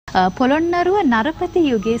පොළොන්නරුව නරපති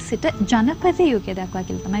යුගයේ සිට ජනපති යුගය දක්වා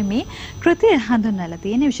කියලා තමයි මේ කෘතිය හඳුන්වලා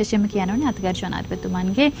තියෙන්නේ. විශේෂයෙන්ම කියනෝනේ අතිගරු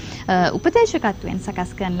ජනාධිපතිතුමන්ගේ උපදේශකත්වයෙන්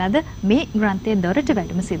සකස් කරන ලද මේ ග්‍රන්ථයේ දොරට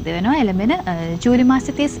වැඩම සිද්ධ වෙනවා. එළඹෙන ජූලි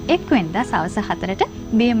මාස 31 වෙනිදා සවස් 4ට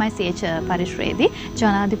BMICH පරිශ්‍රයේදී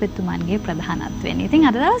ජනාධිපතිතුමන්ගේ ප්‍රධානත්වයෙන්. ඉතින්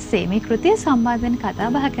අද දවසේ මේ කෘතිය සම්බන්ධයෙන් කතා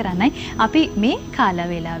බහ කරන්නයි අපි මේ කාල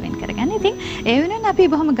වේලාවෙන් කරගන්නේ. ඉතින් ඒ වෙනුවෙන් අපි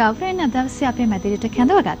බොහොම ගෞරවයෙන් අද දවසේ අපේ මැදිරියට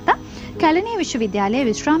කැඳවගත්තා. කැලණිය විශ්වවිද්‍යාලයේ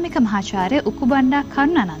විශ්‍රාමික මහාචාර්ය උකුබණ්ඩා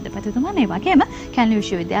කරුණානන්දපතිතුමන් ඒ වගේම කැලණිය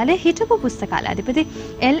විශ්වවිද්‍යාලයේ හිටපු පුස්තකාලාධිපති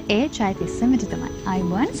LA ජයතිස්ස මැතිතුමන්.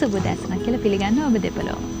 ආයුබෝවන් සුබ දැසන කියලා පිළිගන්න ඔබ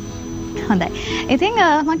දෙපළොව. හොඳයි. ඉතින්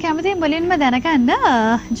මම කැමතියි මුලින්ම දැනගන්න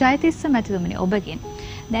ජයතිස්ස මැතිතුමනි ඔබගෙන්.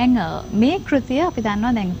 දැන් මේ කෘතිය අපි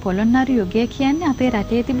දන්නවා දැන් පොළොන්නරු යුගය කියන්නේ අපේ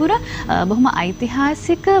රටේ තිබුණ බොහොම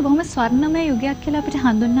ඓතිහාසික බොහොම ස්වර්ණමය යුගයක් කියලා අපිට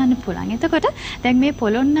හඳුන්වන්න පුළුවන්. එතකොට දැන් මේ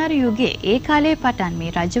පොළොන්නරු යුගයේ ඒ කාලයේ පටන්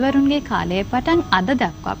මේ රජවරුන්ගේ කාලයේ පටන් අද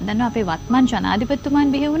දක්වා අපි දන්නවා අපේ වත්මන්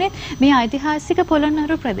ජනාධිපතිතුමන් බිහි වුණේ මේ ඓතිහාසික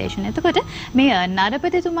පොළොන්නරු ප්‍රදේශනේ. එතකොට මේ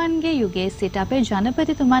නරපතිතුමන්ගේ යුගයේ සිට අපේ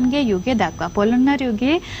ජනපතිතුමන්ගේ යුගය දක්වා පොළොන්නරු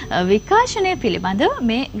යුගයේ විකාශනය පිළිබඳව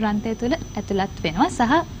මේ ග්‍රන්ථය තුළ ඇතුළත් වෙනවා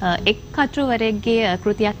සහ එක් කතුවරයෙක්ගේ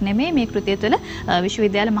කෘතියක් නෙමෙයි මේ කෘතිය තුළ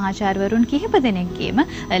විශ්වවිද්‍යාල මහාචාර්යවරුන් කිහිප දෙනෙක්ගේම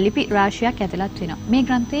ලිපි රාශියක් ඇතුළත් වෙනවා. මේ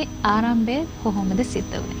ග්‍රන්ථයේ ආරම්භය කොහොමද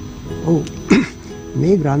සිද්ධ වුනේ? ඔව්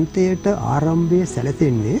මේ ග්‍රන්ථයට ආරම්භය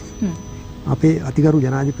සැලසෙන්නේ අපේ අතිගරු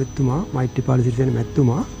ජනාධිපතිතුමා මෛත්‍රීපාල සිරිසේන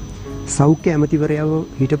මැතිතුමා සෞඛ්‍ය ඇමතිවරයව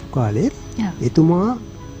හිටපු කාලේ එතුමා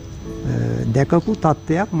දැකපු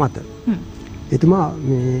තත්ත්වයක් මත එතුමා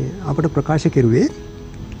මේ අපට ප්‍රකාශ කෙරුවේ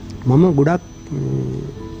මම ගොඩක්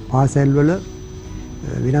පාසල්වල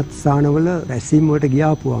වෙනත් ස්ථානවල රැස්වීම් වලට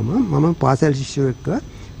ගියාපුවම මම පාසල් ශිෂ්‍යයෙක් එක්ක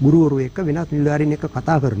ගුරුවරු එක්ක වෙනත් නිලධාරීන් එක්ක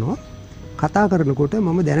කතා කරනවා. කතා කරනකොට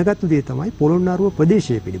මම දැනගත්තු දේ තමයි පොළොන්නරුව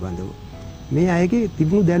ප්‍රදේශය පිළිබඳව. මේ අයගේ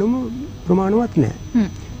තිබුණු දැනුම ප්‍රමාණවත් නැහැ.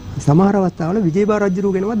 සමහර අවස්ථාවල විජේබා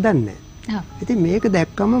රජුරුව ගැනවත් දන්නේ නැහැ. ඉතින් මේක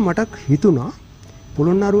දැක්කම මට හිතුණා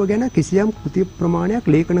පොළොන්නරුව ගැන කිසියම් කෘති ප්‍රමාණයක්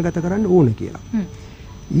ලේඛනගත කරන්න ඕන කියලා.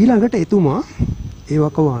 ඊළඟට එතුමා ඒ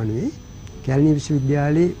වකවානුවේ කැලණිය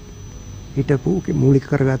විශ්වවිද්‍යාලයේ හිටපු මූලික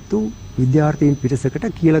කරගත්තු විද්‍යාර්ථීන් පිරිසකට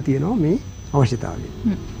කියලා තියෙනවා මේ අවශ්‍යතාවය.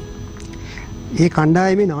 ඒ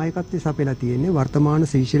කණ්ඩායමේ නායකත්වය සපයලා තියෙන්නේ වර්තමාන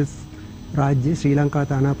සීෂෙල්ස් රාජ්‍යයේ ශ්‍රී ලංකා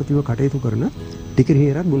තානාපතිව කටයුතු කරන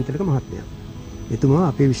ටිකිරිහෙරත් ගුණතිලක මහත්මයා. එතුමා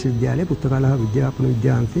අපේ විශ්වවිද්‍යාලයේ පුස්තකාල හා විද්‍යාපන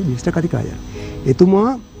විද්‍යාංශයේ විශිෂ්ට කතිකාචාර්යයි. එතුමා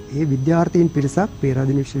මේ විද්‍යාර්ථීන් පිරිසක්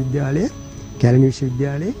පේරාදෙණිය විශ්වවිද්‍යාලයේ, කැලණිය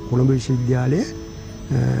විශ්වවිද්‍යාලයේ, කොළඹ විශ්වවිද්‍යාලයේ,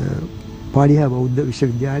 පාලිහා බෞද්ධ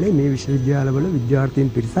විශ්වවිද්‍යාලයේ මේ විශ්වවිද්‍යාලවල විද්‍යාර්ථීන්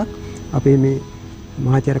පිරිසක් අපේ මේ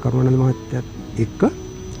මහාචාර්ය කරුණානන්ද මහත්තයත්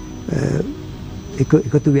එක්ක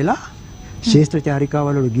එකතු වෙලා ශ්‍රේෂ්ඨ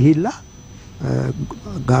චාරිකාවල ගිහිල්ලා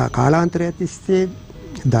කාලාන්තරයක් තිස්සේ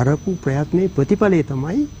දරපු ප්‍රයත්නයේ ප්‍රතිඵලය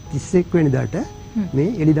තමයි 31 වෙනිදාට මේ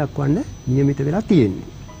එළි දක්වන්න නියමිත වෙලා තියෙන්නේ.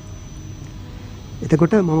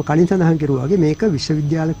 එතකොට මම කලින් සඳහන් කරුවා වගේ මේක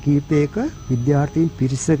විශ්වවිද්‍යාල කීපයක විද්‍යාර්ථීන්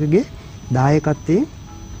පිරිසකගේ දායකත්වයෙන්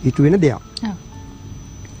ඉටු වෙන දෙයක්.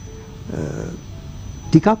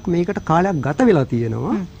 ටිකක් මේකට කාලයක් ගත වෙලා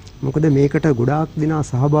තියෙනවා. මොකද මේකට ගොඩාක් දෙනා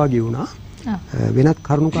සහභාගී වුණා. වෙනත්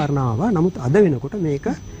කරුණු කාරණාව. නමුත් අද වෙනකොට මේක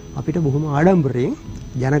අපිට බොහොම ආඩම්බරයෙන්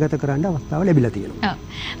ජනගත කරන්න අවස්ථාව ලැබිලා තියෙනවා.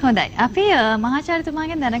 හොඳයි. අපි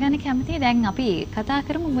මහාචාර්යතුමාගෙන් දැනගන්න කැමතියි දැන් අපි කතා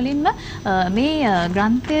කරමු මුලින්ම මේ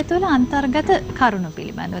ග්‍රන්ථය තුළ අන්තර්ගත කරුණු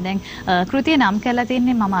පිළිබඳව. දැන් කෘතිය නම් කරලා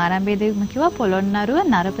තින්නේ මම ආරම්භයේදීම කිව්වා පොළොන්නරුව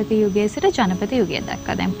නරපති යුගයේ සිට ජනපති යුගය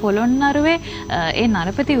දක්වා. දැන් පොළොන්නරුවේ ඒ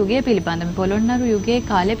නරපති යුගය පිළිබඳව පොළොන්නරු යුගයේ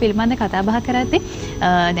කාලය පිළිබඳව කතා බහ කරද්දී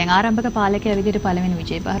දැන් ආරම්භක පාලකයා විදිහට පළවෙනි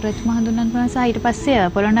විජේබාහු රජතුමා හඳුන්වන්න පුළුවන් සහ ඊට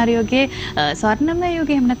පස්සේ පොළොන්නරු යුගයේ ස්වර්ණමය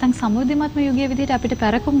යුගය එහෙම නැත්නම් සමෘද්ධිමත්ම යුගය විදිහට අපිට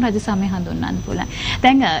පැරකුම් රජ සමය හඳුන්වන්න පුළුවන්.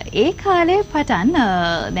 දැන් ඒ කාලේ පටන්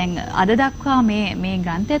දැන් අද දක්වා මේ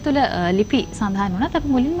ග්‍රන්ථය තුළ ලිපි සඳහන් වුණත් අපි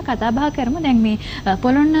මුලින්ම කතා බහ කරමු දැන් මේ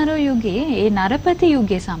පොළොන්නරු යුගයේ ඒ නරපති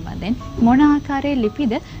යුගය සම්බන්ධයෙන් මොන ආකාරයේ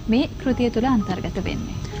ලිපිද මේ කෘතිය තුළ අන්තර්ගත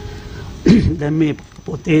වෙන්නේ? දැන් මේ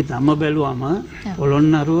පොතේ නම බැලුවම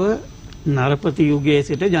පොළොන්නරුව නරපති යුගයේ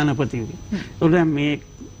සිට ජනපති යුගය. ඒතකොට මේ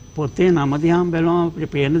පොතේ නම දිහාම බැලුවම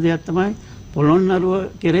අපිට පේන දෙයක් තමයි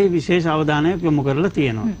පොළොන්නරුව කෙරෙහි විශේෂ අවධානයක් යොමු කරලා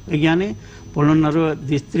තියෙනවා. ඒ කියන්නේ පොළොන්නරුව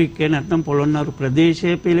දිස්ත්‍රික්කය නැත්නම් පොළොන්නරු ප්‍රදේශය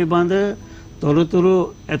පිළිබඳ තොරතුරු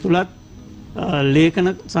ඇතුළත් ලේඛන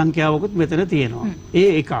සංඛ්‍යාවකුත් මෙතන තියෙනවා. ඒ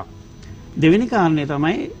එකක්. දෙවෙනි කාරණේ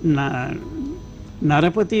තමයි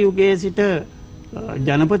නරපති යුගයේ සිට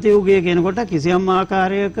ජනපති යුගය කියනකොට කිසියම්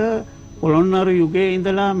ආකාරයක පොළොන්නරු යුගයේ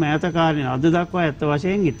ඉඳලා මෑත කාලේ අද දක්වා ඇත්ත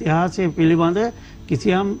වශයෙන් ඉතිහාසය පිළිබඳ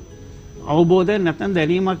කිසියම් අවබෝධයක් නැත්නම්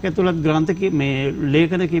දැනීමක් ඇතුළත් ග්‍රන්ථ මේ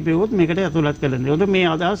ලේඛන කීපයකොත් මේකට ඇතුළත් කරලා දෙනවා. මේ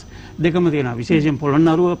අදහස් දෙකම තියෙනවා. විශේෂයෙන්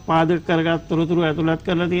පොළොන්නරුව පාදක කරගත් තොරතුරු ඇතුළත්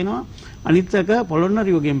කරලා තියෙනවා. අනිත් එක පොළොන්නරු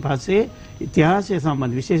යුගයෙන් පස්සේ ඉතිහාසය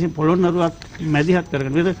සම්බන්ධ විශේෂයෙන් පොළොන්නරුවත් මැදිහත්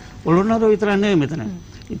කරගෙන. මේක පොළොන්නරුව විතරක් නෙවෙයි මෙතන.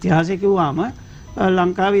 ඉතිහාසය කිව්වම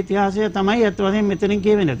ලංකාවේ ඉතිහාසය තමයි අත් වශයෙන් මෙතනින්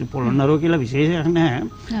කියවෙන්නේ. පොළොන්නරුව කියලා විශේෂයක් නැහැ.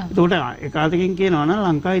 ඒකට ඒකාතකින් කියනවා නම්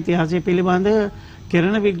ලංකා ඉතිහාසය පිළිබඳ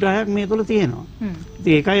කෙරෙන විග්‍රහයක් මේ තුළ තියෙනවා.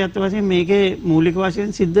 ඉතින් ඒකයි අත් වශයෙන් මේකේ මූලික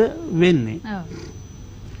වශයෙන් සිද්ධ වෙන්නේ.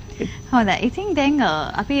 හොඳයි. ඉතින් දැන්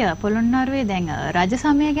අපි පොළොන්නරුවේ දැන් රජ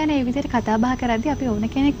සමය ගැන මේ විදිහට කතා බහ කරද්දී අපි ඕන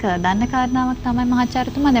කෙනෙක් දන්න කාරණාවක් තමයි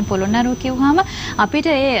මහාචාර්යතුමා දැන් පොළොන්නරුව කිව්වහම අපිට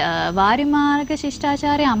ඒ වාරිමාර්ග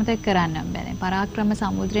ශිෂ්ටාචාරය අමතක කරන්න බෑ. පරාක්‍රම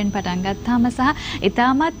සමුද්‍රයෙන් පටන් ගත්තාම සහ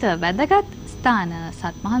ඊටමත් වැදගත් ස්ථාන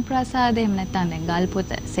සත්මහල් ප්‍රාසාදය එහෙම නැත්නම් දැන් ගල්පොත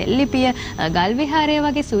සෙල්ලිපිය ගල් විහාරය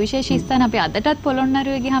වගේ සුවිශේෂී ස්ථාන අපි අදටත්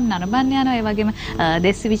පොළොන්නරුවේ ගියහම නරඹන්න යනවා. ඒ වගේම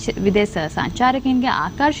දෙස් විදේශ සංචාරකයන්ගේ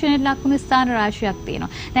ආකර්ෂණයට ලක් වුණු ස්ථාන රාශියක්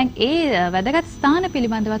තියෙනවා. දැන් ඒ වැදගත් ස්ථාන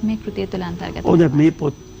පිළිබඳවත් මේ කෘතිය තුළ අන්තර්ගත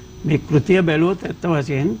වෙනවා. මේ කෘතිය බැලුවොත් ඇත්ත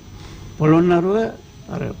වශයෙන් පොළොන්නරුව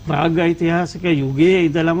අර ප්‍රාග් ඓතිහාසික යුගයේ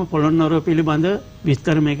ඉඳලම පොළොන්නරුව පිළිබඳ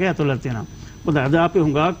විස්තර මේක ඇතුළත් වෙනවා. මොකද අද අපි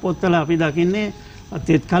හුඟක් පොත්වල අපි දකින්නේ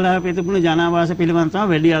අතීත කලාපයේ තිබුණු ජනාවාස පිළිබඳව තමයි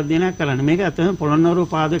වැඩි අධ්‍යයනයක් කරන්නේ. මේක ඇත්තටම පොළොන්නරුව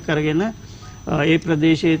පාදක කරගෙන ඒ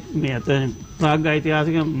ප්‍රදේශයේ මේ අත ප්‍රාග්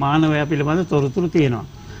ඓතිහාසික මානවයා පිළිබඳ තොරතුරු තියෙනවා.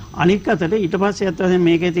 අනික් අතට ඊට පස්සේ ඇත්තටම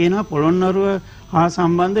මේකේ තියෙනවා පොළොන්නරුව හා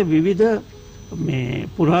සම්බන්ධ විවිධ මේ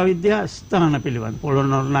පුරාවිද්‍යා ස්ථාන පිළිබඳ.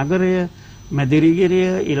 පොළොන්නරුව නගරය, මැදිරිගිරිය,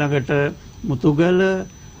 ඊළඟට මුතුගල,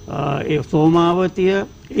 ඒ සෝමාවතිය,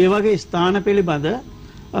 ඒ වගේ ස්ථාන පිළිබඳ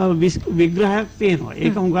විග්‍රහයක් තියෙනවා.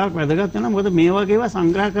 ඒක හුඟක් වැදගත් වෙනවා. මොකද මේ වගේ ඒවා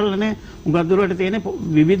සංග්‍රහ කරලා නේ හුඟක් දුරට තියෙන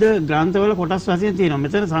විවිධ ග්‍රන්ථවල කොටස් වශයෙන් තියෙනවා.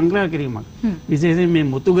 මෙතන සංග්‍රහ කිරීමක්. විශේෂයෙන් මේ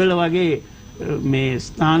මුතුගල වගේ මේ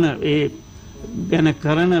ස්ථාන ඒ ගැන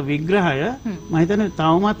කරන විග්‍රහය මම හිතන්නේ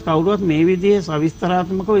තවමත් කවුරුවත් මේ විදිහේ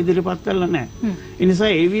සවිස්තරාත්මකව ඉදිරිපත් කරලා නැහැ. ඒ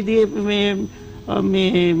නිසා ඒ විදිහේ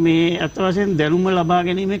මේ අත් වශයෙන් දැනුම ලබා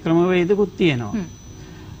ගැනීමේ ක්‍රමවේදකුත් තියෙනවා.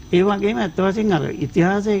 ඒ වගේම අත් වශයෙන් අර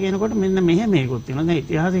ඉතිහාසය කියනකොට මෙන්න මෙහෙම මේකුත් තියෙනවා. දැන්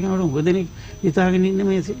ඉතිහාසය කියනකොට උගදෙනෙක් හිතාගෙන ඉන්නේ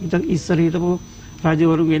මේ ඉස්සර හිටපු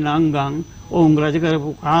රජවරුන්ගේ නංගන්, ඔවුන් රජ කරපු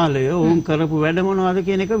කාලය, ඔවුන් කරපු වැඩ මොනවද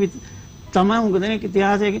කියන එක තමයි උගදෙනෙක්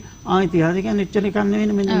ඉතිහාසය ඉතිහාසය කියන්නේ එච්චර එකක්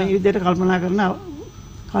නෙවෙයි. මෙන්න මේ විදිහට කල්පනා කරන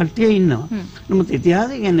කට්ටිය ඉන්නවා. නමුත්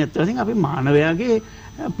ඉතිහාසය කියන්නේ අත් වශයෙන් අපි මානවයාගේ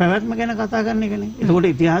පැවැත්ම ගැන කතා කරන එකනේ.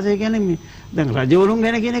 ඒකෝට ඉතිහාසය කියන්නේ දැන් රජවරුන්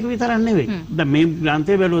ගැන කියන එක විතරක් නෙවෙයි. දැන් මේ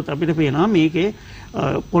ග්‍රන්ථය බැලුවොත් අපිට පේනවා මේකේ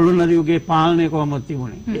පොළොන්නරු යුගයේ පාලනය කොහොමද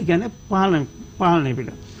තිබුණේ. ඒ කියන්නේ පාලනය පිළ.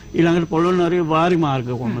 ඊළඟට පොළොන්නරුවේ වාරිමාර්ග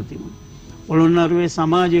කොහොමද තිබුණේ. පොළොන්නරුවේ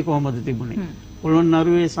සමාජය කොහොමද තිබුණේ.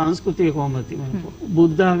 පොළොන්නරුවේ සංස්කෘතිය කොහොමද තිබුණේ.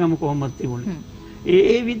 බුද්ධ ආගම කොහොමද තිබුණේ.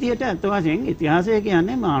 ඒ විදිහට අත් වශයෙන් ඉතිහාසය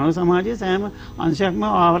කියන්නේ මානව සමාජයේ සෑම අංශයක්ම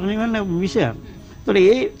ආවරණය වෙන විෂයක්. ඒතකොට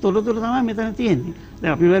ඒ තොරතුරු තමයි මෙතන තියෙන්නේ.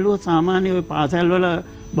 දැන් අපි බැලුවොත් සාමාන්‍ය ඔය පාසල් වල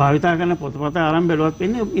භාවිතා කරන පොතපත ආරම්භ බැලුවත්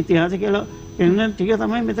වෙන්නේ ඉතිහාසය කියලා පෙන්වන ටික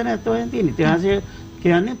තමයි මෙතන ඇත්ත වශයෙන් තියෙන්නේ. ඉතිහාසය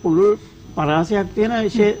කියන්නේ පුළුල් පරාසයක් තියෙන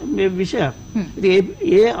විෂයක්. ඉතින්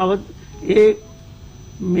ඒ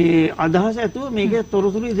මේ අදහස ඇතුව මේකේ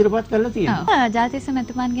තොරතුරු ඉදිරිපත් කරලා තියෙනවා. ජාතික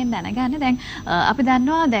මෙතුමන්ගෙන් දැනගන්න දැන් අපි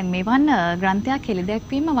දන්නවා දැන් මේවන් ග්‍රන්ථයක්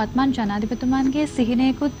හෙළිදැක්වීම වත්මන් ජනාධිපතිතුමන්ගේ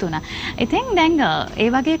සිහිනයකුත් වුණා. ඉතින් දැන් ඒ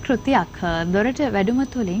වගේ කෘතියක් දොරට වැඩුම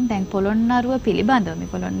තුළින් දැන් පොළොන්නරුව පිළිබඳව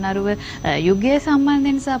මේ පොළොන්නරුව යුගයේ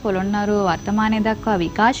සම්බන්ධයෙන් සහ පොළොන්නරුව වර්තමානයේ දක්වා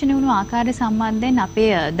විකාශනය වුණු ආකාරය සම්බන්ධයෙන්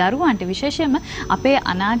අපේ දරුවන්ට විශේෂයෙන්ම අපේ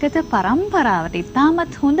අනාගත පරම්පරාවට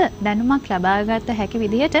ඉතාමත් හොඳ දැනුමක් ලබාගත හැකි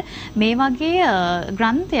විදිහට මේ වගේ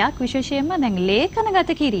ග්‍රන්ථයක් විශේෂයෙන්ම දැන් ලේඛනගත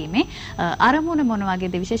කිරීමේ අරමුණ මොන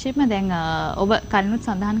වගේද විශේෂයෙන්ම දැන් ඔබ කලිනුත්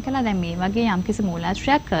සඳහන් කළා දැන් මේ වගේ යම්කිසි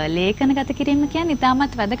මූලාශ්‍රයක් ලේඛනගත කිරීම කියන්නේ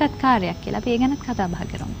ඉතාමත් වැදගත් කාර්යයක් කියලා. අපි ඒ ගැනත් කතා බහ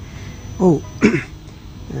කරමු. ඔව්.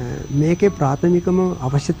 මේකේ ප්‍රාථමිකම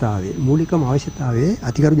අවශ්‍යතාවය මූලිකම අවශ්‍යතාවය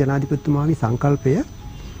අතිගරු ජනාධිපතිතුමාගේ සංකල්පය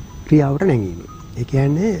ක්‍රියාවට නැංවීම. ඒ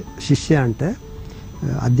කියන්නේ ශිෂ්‍යයන්ට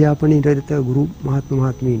අධ්‍යාපනයේ නිරත ගුරු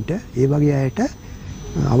මහත්මීන්ට ඒ වගේ අයට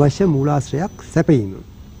අවශ්‍ය මූලාශ්‍රයක් සැපයීම.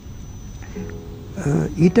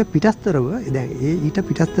 ඊට පිටස්තරව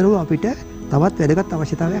අපිට තවත් වැදගත්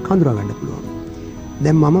අවශ්‍යතාවයක් හඳුනා ගන්න පුළුවන්.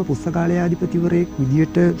 දැන් මම පුස්තකාලයාධිපතිවරයෙක්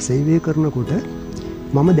විදියට සේවය කරනකොට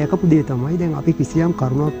මම දැකපු දේ තමයි දැන් අපි කිසියම්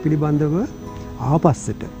කරුණක් පිළිබඳව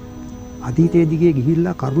ආපස්සට අතීතයේ දිගේ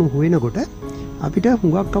ගිහිල්ලා කරුණු හොයනකොට අපිට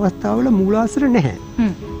හුඟක් අවස්ථාවල මූලාශ්‍ර නැහැ.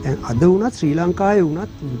 දැන් අද වුණත් ශ්‍රී ලංකාවේ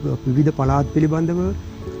වුණත් විවිධ පළාත් පිළිබඳව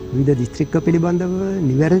විවිධ දිස්ත්‍රික්ක පිළිබඳව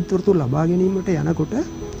නිවැරදි තොරතුරු ලබා ගැනීමට යනකොට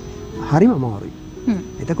හරිම අමාරුයි.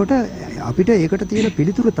 එතකොට අපිට ඒකට තියෙන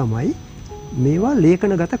පිළිතුර තමයි මේවා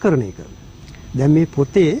ලේඛනගත කරන එක. දැන් මේ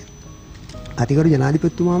පොතේ අතිගරු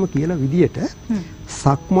ජනාධිපතිතුමාම කියලා විදියට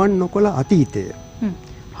සක්මන් නොකළ අතීතය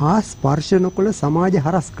හා ස්පර්ශ නොකළ සමාජ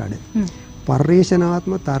හරස්කඩ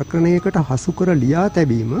පර්යේෂණාත්මක තර්කණයකට හසු කර ලියා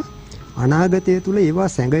තැබීම අනාගතය තුල ඒවා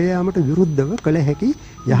සැඟ යාමට විරුද්ධව කළ හැකි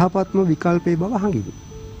යහපත්ම විකල්පේ බව හඟිමි.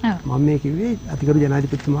 මම මේ කිව්වේ අතිගරු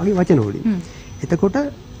ජනාධිපතිතුමාගේ වචන වලින්. එතකොට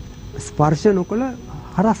ස්පර්ශ නොකළ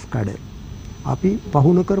හරස්කඩ අපි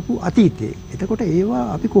පහුන කරපු අතීතයේ. එතකොට ඒවා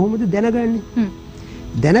අපි කොහොමද දැනගන්නේ?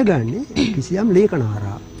 දැනගන්නේ කිසියම්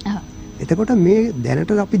ලේඛනහරහා. එතකොට මේ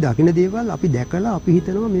දැනට අපි දකින දේවල් අපි දැකලා අපි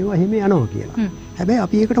හිතනවා මේවා එහෙම යනවා කියලා. හැබැයි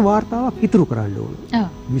අපි ඒකට වාර්තාවක් ඉතුරු කරන්න ඕන.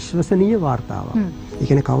 විශ්වසනීය වාර්තාවක්. ඒ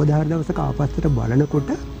කියන්නේ කවදා හරි දවසක ආපස්සට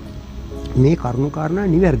බලනකොට මේ කරුණු කාරණා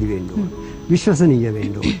නිවැරදි වෙන්න ඕන. විශ්වසනීය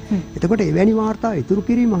වෙන්න ඕන. එතකොට එවැනි වාර්තා ඉතුරු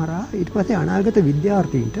කිරීම හරහා ඊට පස්සේ අනාගත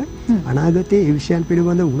විද්‍යාර්ථීන්ට අනාගතයේ ඒ විෂයන්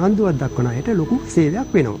පිළිබඳ උනන්දුවක් දක්වන අයට ලොකු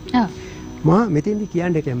සේවයක් වෙනවා. මා මෙතෙන්දි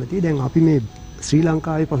කියන්න කැමතියි දැන් අපි මේ ශ්‍රී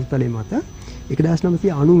ලංකාවේ පසුතලයේ මත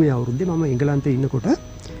 1990 අවුරුද්දේ මම එංගලන්තේ ඉන්නකොට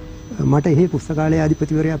මට එහෙ පුස්තකාලයේ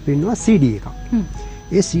අධිපතිවරයා පෙන්නුවා CD එකක්.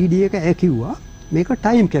 ඒ CD එක ඇය කිව්වා මේක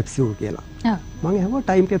ටයිම් කැප්සියුල් කියලා. මම අහුවා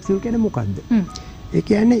ටයිම් කැප්සියුල් කියන්නේ මොකද්ද? ඒ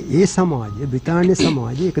කියන්නේ ඒ සමාජය බ්‍රිතාන්‍ය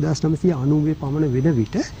සමාජය 1990 පමණ වෙන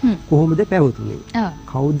විට කොහොමද පැවතුනේ?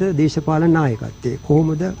 කවුද දේශපාලන නායකත්වයේ?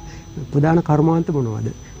 කොහොමද ප්‍රධාන කර්මාන්ත මොනවද?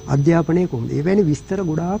 අධ්‍යාපනය කොහොමද? එවැනි විස්තර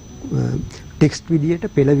ගොඩාක් ටෙක්ස්ට් විදියට,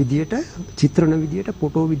 පෙළ විදියට, චිත්‍රණ විදියට,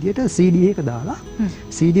 ෆොටෝ විදියට CD එක දාලා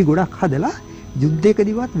CD ගොඩක් හදලා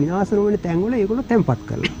යුද්ධයකදීවත් විනාශ නොවන තැන්වල ඒගොල්ලෝ තැම්පත්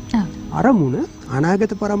කරලා. අරමුණ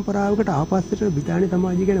අනාගත પરම්පරාවකට ආපස්සට බ්‍රිතාන්‍ය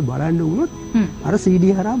සමාජය ගැන බලන්න වුණොත් අර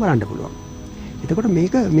CD හරහා බලන්න පුළුවන්. එතකොට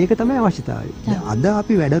මේක තමයි අවශ්‍යතාවය. අද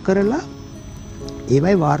අපි වැඩ කරලා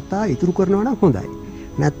ඒවයි වාර්තා ඉතුරු කරනවා නම් හොඳයි.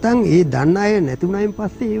 නැත්තම් ඒ දන්න අය නැති වුණායින්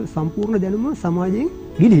පස්සේ ඒ සම්පූර්ණ දැනුම සමාජයෙන්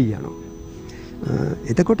ගිලිහි යනවා.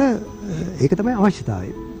 එතකොට ඒක තමයි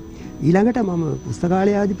අවශ්‍යතාවය. ඊළඟට මම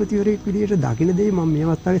පුස්තකාලයේ අධිපතිවරයෙක් විදිහට දකින දේ මම මේ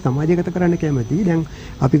අවස්ථාවේ සමාජගත කරන්න කැමතියි. දැන්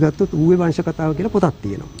අපි ගත්තොත් ඌවේ වංශ කතාව කියලා පොතක්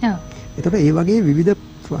තියෙනවා. එතකොට ඒ වගේ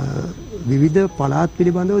විවිධ පළාත්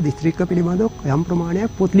පිළිබඳව, දිස්ත්‍රික්ක පිළිබඳව යම්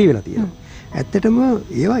ප්‍රමාණයක් පොත් ලියවිලා තියෙනවා. ඇත්තටම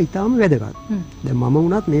ඒවා ඊටාම වැදගත්. දැන් මම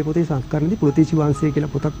වුණත් මේ පොතේ සංස්කරණදී ප්‍රතිචි වංශය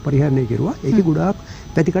කියලා පොතක් පරිහරණය කරුවා. ඒකේ ගොඩාක්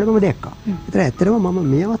පැතිකඩ මම දැක්කා. ඒතර ඇත්තටම මම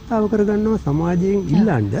මේ අවස්ථාව කරගන්නවා සමාජයෙන්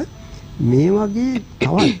ඉල්ලන්න මේ වගේ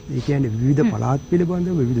තවත් ඒ කියන්නේ විවිධ පළාත්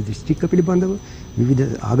පිළිබඳව, විවිධ දිස්ත්‍රික්ක පිළිබඳව, විවිධ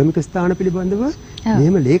ආගමික ස්ථාන පිළිබඳව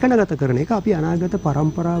මෙහෙම ලේඛනගත කරන එක අපි අනාගත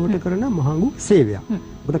පරම්පරාවට කරන මහඟු සේවයක්.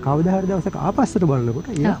 මොකද කවදා හරි දවසක ආපස්සට බලනකොට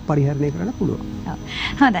ඒක පරිහරණය කරන්න පුළුවන්.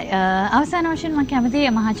 හොඳයි. අවසාන වශයෙන් මම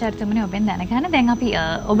කැමතියි මහාචාර්යතුමනි ඔබෙන් දැනගන්න. දැන් අපි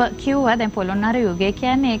ඔබ කිව්වා දැන් පොළොන්නරු යුගය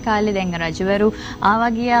කියන්නේ ඒ කාලේ දැන් රජවරු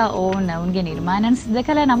ආවා ගියා ඔවුන්ගේ නිර්මාණයන් සිදු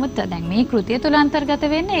කළා. නමුත් දැන් මේ කෘතිය තුල අන්තර්ගත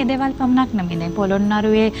වෙන්නේ ඒ දේවල් පමණක් නෙමෙයි. දැන්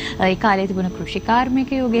පොළොන්නරුවේ ඒ කාලේ තිබුණ කෘෂි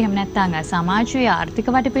කාර්මික යුගය එහෙම නැත්නම් සමාජීය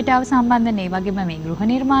ආර්ථික වටපිටාව සම්බන්ධයෙන් ඒ වගේම මේ ගෘහ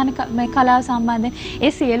නිර්මාණ කලාව සම්බන්ධයෙන්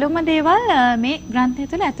ඒ සියලුම දේවල් මේ ග්‍රන්ථය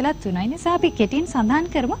තුළ ඇතුළත් වුණා. ඒ නිසා අපි කෙටියෙන් සඳහන්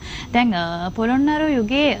කරමු. දැන් පොළොන්නරු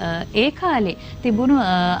යුගයේ ඒ කාලේ තිබුණු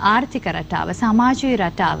ආර්ථික රටාව, සමාජීය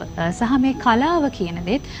රටාව සහ මේ කලාව කියන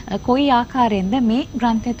දේත් කොයි ආකාරයෙන්ද මේ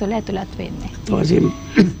ග්‍රන්ථය තුළ ඇතුළත් වෙන්නේ? තවසින්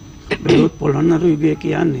පොළොන්නරු යුගය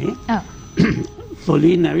කියන්නේ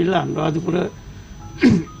සොලින් ඇවිල්ලා අනුරාධපුර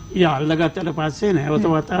අල්ලගත්තට පස්සේ නැවත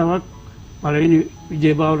වතාවක් පළවෙනි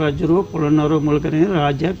විජයබාහු රජුරෝ පොළොන්නරුව මුල් කරගෙන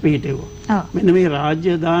රාජ්‍යයක් පිහිටුවා. මෙන්න මේ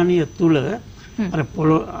රාජ්‍යධානිය තුල අර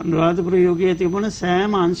අනුරාධපුර යුගයේ තිබුණ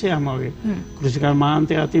සෑම අංශයක්ම වගේ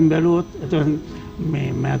කෘෂිකර්මාන්තය අතින් බැලුවොත් මේ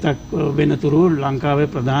මෑතක් වෙනතුරු ලංකාවේ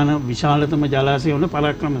ප්‍රධාන විශාලතම ජලාශය වන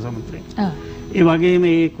පරාක්‍රම සමුද්‍රය. ඒ වගේම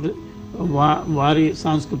මේ වාරි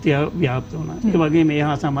සංස්කෘතිය ව්‍යාප්ත වුණා. ඒ වගේම මේ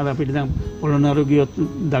හා සම්බන්ධ අපිට දැන් පොළොන්නරු ගියොත්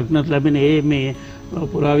දක්නට ලැබෙන මේ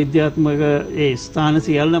පුරාවිද්‍යාත්මක ඒ ස්ථාන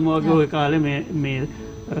සියල්ලම වගේ ওই කාලේ මේ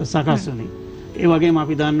සකස් වුණේ. ඒ වගේම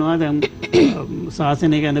අපි දන්නවා දැන්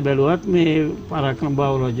ශාසනය ගැන බැලුවත් මේ පරාක්‍රම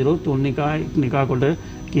බාහු රජුරෝ තුන්නිකා කොට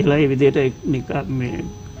කියලා ඒ විදිහට මේ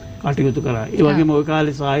කටයුතු කරා. ඒ වගේම ওই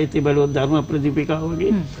කාලේ සාහිත්‍ය බැලුවොත් ධර්ම ප්‍රදීපිකාව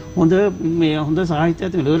වගේ හොඳ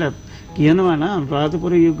සාහිත්‍යයක් තිබුණා. කියනවා නම්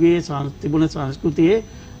අනුරාධපුර යුගයේ තිබුණ සංස්කෘතියේ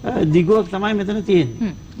දිගුවක් තමයි මෙතන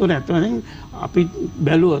තියෙන්නේ. ඒකට ඇත්තටම අපි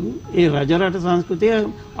බැලුවොත් ඒ රජරට සංස්කෘතිය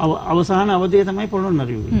අවසාන අවධිය තමයි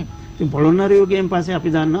පොළොන්නරු යුගය. ඉතින් පොළොන්නරු යුගයෙන් පස්සේ අපි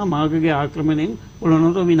දන්නවා මාර්ගගේ ආක්‍රමණයෙන්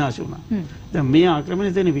පොළොන්නරුව විනාශ වුණා. දැන් මේ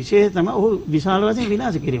ආක්‍රමණය තියෙන විශේෂය තමයි ඔහු විශාල වශයෙන්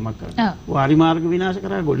විනාශ කිරීමක් කරා. වාරි මාර්ග විනාශ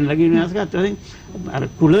කරා, ගොඩනැගිලි විනාශ කරා. ඒත් අර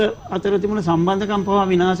කුල අතර තිබුණ සම්බන්ධකම් පවා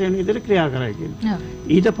විනාශ වෙන විදිහට ක්‍රියා කරා කියන්නේ.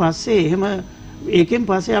 ඊට පස්සේ එහෙම ඒකෙන්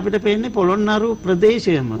පස්සේ අපිට පේන්නේ පොළොන්නරු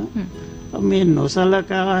ප්‍රදේශයම මේ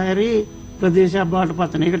නොසලකා හැරි ප්‍රදේශයක් බවට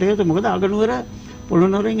පත් වෙන එකට හේතුව මොකද අගනුවර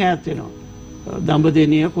පොළොන්නරුවෙන් ඈත් වෙනවා.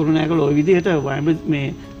 දඹදෙනිය කුරුණෑගල ওই විදිහට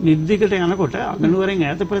මේ නිර්දිකට යනකොට අගනුවරෙන්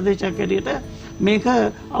ඈත ප්‍රදේශයක් හැටියට මේක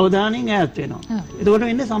අවධානයෙන් ඈත් වෙනවා. එතකොට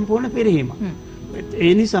වෙන්නේ සම්පූර්ණ පිරිහීමක්.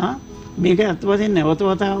 ඒ නිසා මේක අත් වශයෙන් නැවත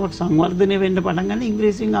වතාවක් සංවර්ධනය වෙන්න පටන් ගන්න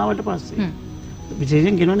ඉංග්‍රීසියෙන් ආවට පස්සේ.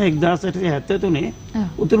 විශේෂයෙන් කියනවනේ 1973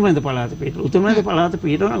 උතුරු මැද පළාත පිටු. උතුරු මැද පළාත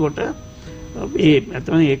පිටවනකොට ඒ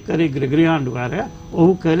අතන එක්කරේ ග්‍රෙගරි ආණ්ඩුකාරයා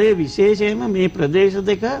ඔහු කලේ විශේෂයෙන්ම මේ ප්‍රදේශ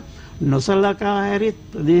දෙක නොසලකා හැරි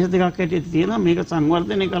ප්‍රදේශ දෙකක් හැටියට තියෙනවා මේක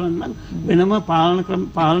සංවර්ධනය කරන්න වෙනම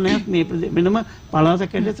පාලනයක් මේ වෙනම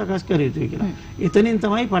පළාතක් හැටියට සකස් කර යුතුයි කියලා. එතනින්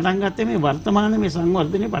තමයි පටන් ගත්තේ මේ වර්තමාන මේ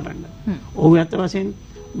සංවර්ධනය පටන් ගත්තේ. ඔහු ඇත්ත වශයෙන්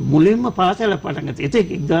මුලින්ම පාසල පටන් ගත්තා. ඒක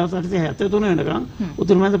 1973 වෙනකන්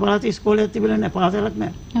උතුරු මැද පළාතේ ඉස්කෝලයක් තිබිලා නැහැ පාසලක්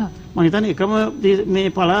නැහැ. මම හිතන්නේ එකම මේ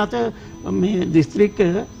පළාත මේ දිස්ත්‍රික්කය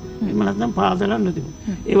එහෙම නැත්නම් පාසලක් නැතිව.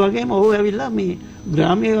 ඒ වගේම ඔහු ඇවිල්ලා මේ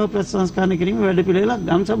ග්‍රාමීය ප්‍රතිසංස්කරණය කිරීමේ වැඩපිළිවෙල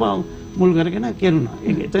ගම් සභාව මුල් කරගෙන කෙරුණා.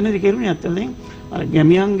 ඒක එතනදී කෙරුණේ ඇත්තටම අර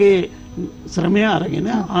ගැමියන්ගේ ශ්‍රමය අරගෙන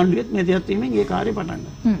ආණ්ඩුවෙත් මෙදියත් වීමෙන් ඒ කාර්යය පටන්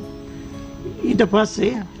ගත්තා. ඊට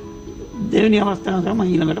පස්සේ දෙවෙනි අවස්ථාව තමයි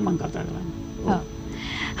ඊළඟට මම කතා කරන්නේ.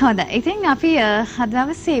 හොඳයි. ඉතින් අපි අද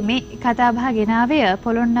දවසේ මේ කතා බහ ගෙනාවේ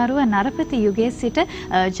පොළොන්නරුව නරපති යුගයේ සිට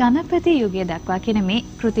ජනපති යුගය දක්වා කියන මේ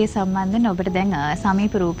කෘතිය සම්බන්ධයෙන් ඔබට දැන්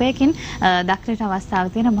සමීප රූපයකින් දක්නට අවස්ථාව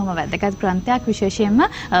තියෙන බොහොම වැදගත් ග්‍රන්ථයක් විශේෂයෙන්ම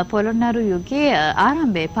පොළොන්නරු යුගයේ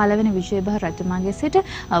ආරම්භයේ පළවෙනි විජයබහ රජතුමාගේ සිට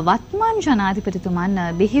වත්මන් ජනාධිපතිතුමන්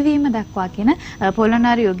බිහිවීම දක්වා කියන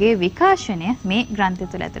පොළොන්නරු යුගයේ විකාශනය මේ ග්‍රන්ථය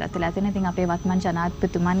තුළ ඇතුළත් වෙලා තියෙනවා. ඉතින් අපේ වත්මන්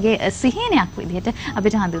ජනාධිපතිතුමන්ගේ සිහිනයක් විදිහට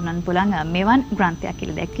අපිට හඳුන්වන්න පුළුවන් මෙවන් ග්‍රන්ථයක්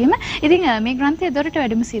කියලා දැක්වීම. ඉතින් මේ ග්‍රන්ථය දොරට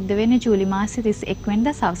වැඩම සිද්ධ වෙන්නේ ජූලි මාසයේ 31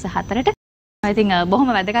 වෙනිදා සවස් 4ට. ඉතින් බොහොම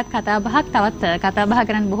වැදගත් කතා බහක් තවත් කතා බහ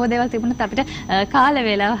කරන්න බොහෝ දේවල් තිබුණත් අපිට කාල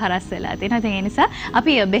වේලාව හරස් වෙලා තියෙනවා. ඉතින් ඒ නිසා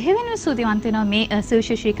අපි බෙහෙවින්ම ස්තුතිවන්ත වෙනවා මේ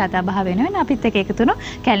සුවිශේෂී කතා බහ වෙනුවෙන් අපිත් එක්ක එකතු වුණු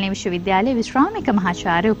කැලණි විශ්වවිද්‍යාලයේ විශ්‍රාමික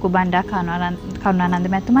මහාචාර්ය උකුබණ්ඩා කරුණානන්ද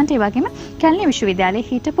මැතිතුමන්ට, ඒ වගේම කැලණි විශ්වවිද්‍යාලයේ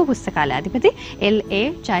හිටපු පුස්තකාලයාධිපති එල්.ඒ.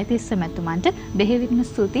 ජයතිස්ස මැතිතුමන්ට බෙහෙවින්ම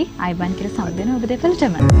ස්තුතියි. ආයිබන් කියලා සම්බන්ධ ඔබ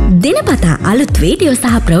දෙපළටම. දිනපතා අලුත් වීඩියෝ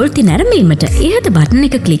සහ ප්‍රවෘත්ති නැරඹීමට ඉහත බටන්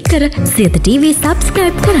එක ක්ලික් කර සියත TV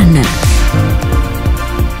subscribe කරන්න.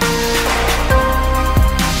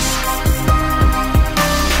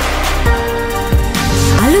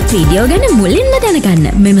 අලුත් වීඩියෝ ගැන මුලින්ම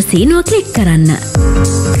දැනගන්න මෙම සීනුව ක්ලික්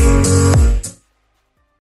කරන්න.